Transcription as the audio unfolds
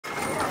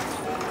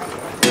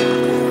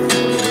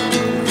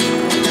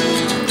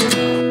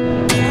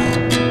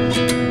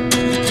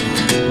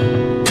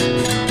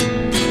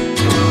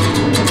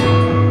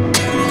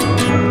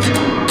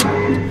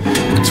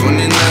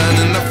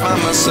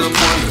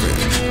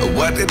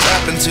what could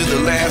happen to the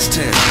last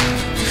 10.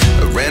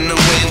 I ran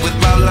away with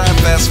my life,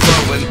 fast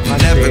forward,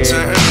 never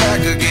turn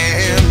back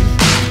again.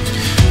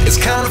 It's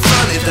kind of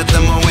funny that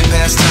the more we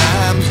pass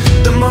time,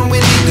 the more we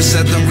need to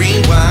set them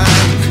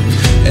rewind.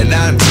 And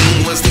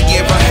 19 was the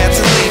year I had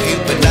to leave you,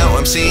 but now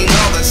I'm seeing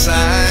all the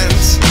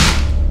signs.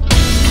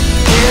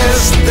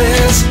 Is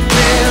this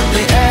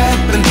really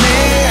happening?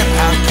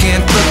 I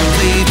can't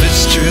believe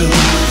it's true.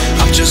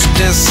 I'm just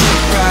as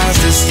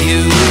surprised as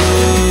you.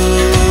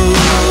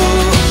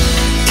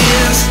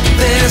 Is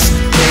this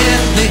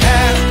really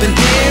happening?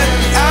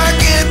 I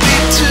can't be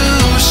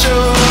too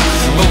sure,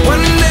 but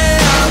one day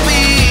I'll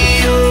be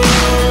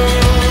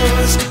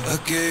yours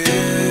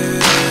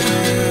again.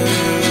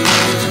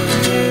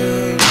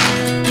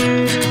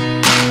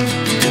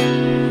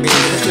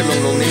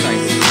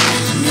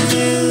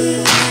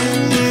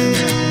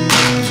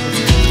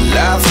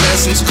 Life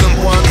lessons come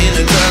one in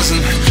a dozen.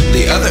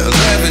 The other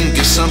 11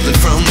 get something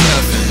from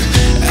nothing.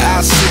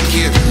 I sit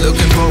here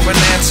looking for an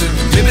answer.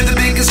 Maybe the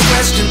biggest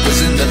question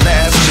was in the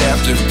last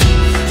chapter.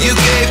 You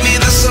gave me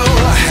the soul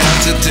I have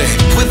today.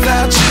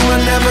 Without you I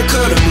never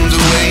could have moved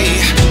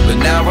away. But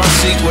now I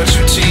seek what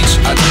you teach.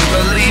 I do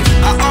believe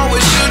I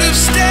always should have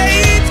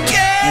stayed.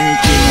 Yeah.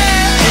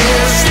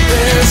 Is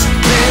this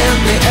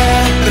really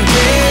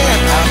happening?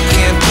 I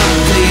can't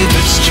believe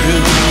it's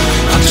true.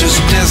 I'm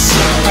just as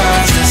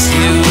surprised as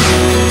you.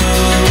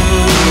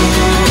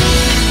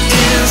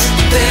 Is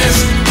this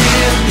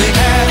really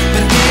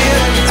happening?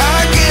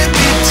 I can't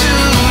be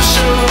too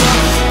sure,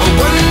 but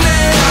one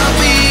day I'll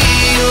be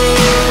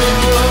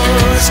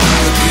yours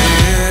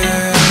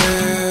again.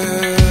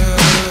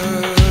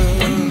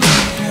 One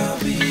day I'll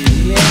be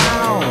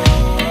yours.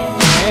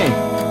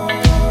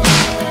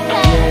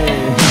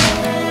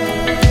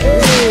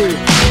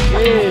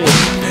 One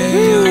day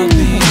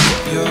I'll be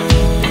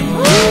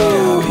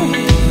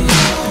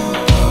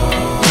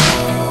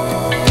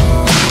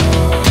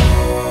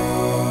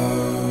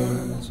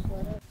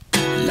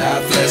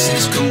Life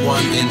lessons come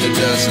one in a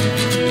dozen.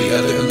 The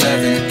other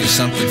 11 get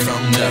something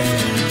from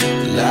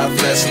nothing.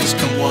 Life lessons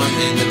come one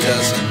in a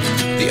dozen.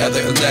 The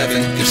other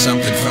 11 get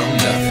something from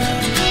nothing.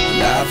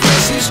 Life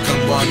lessons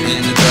come one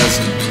in a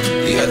dozen.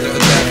 The other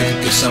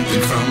 11 get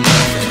something from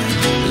nothing.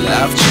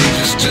 Life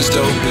changes just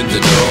open the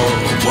door.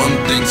 One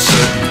thing's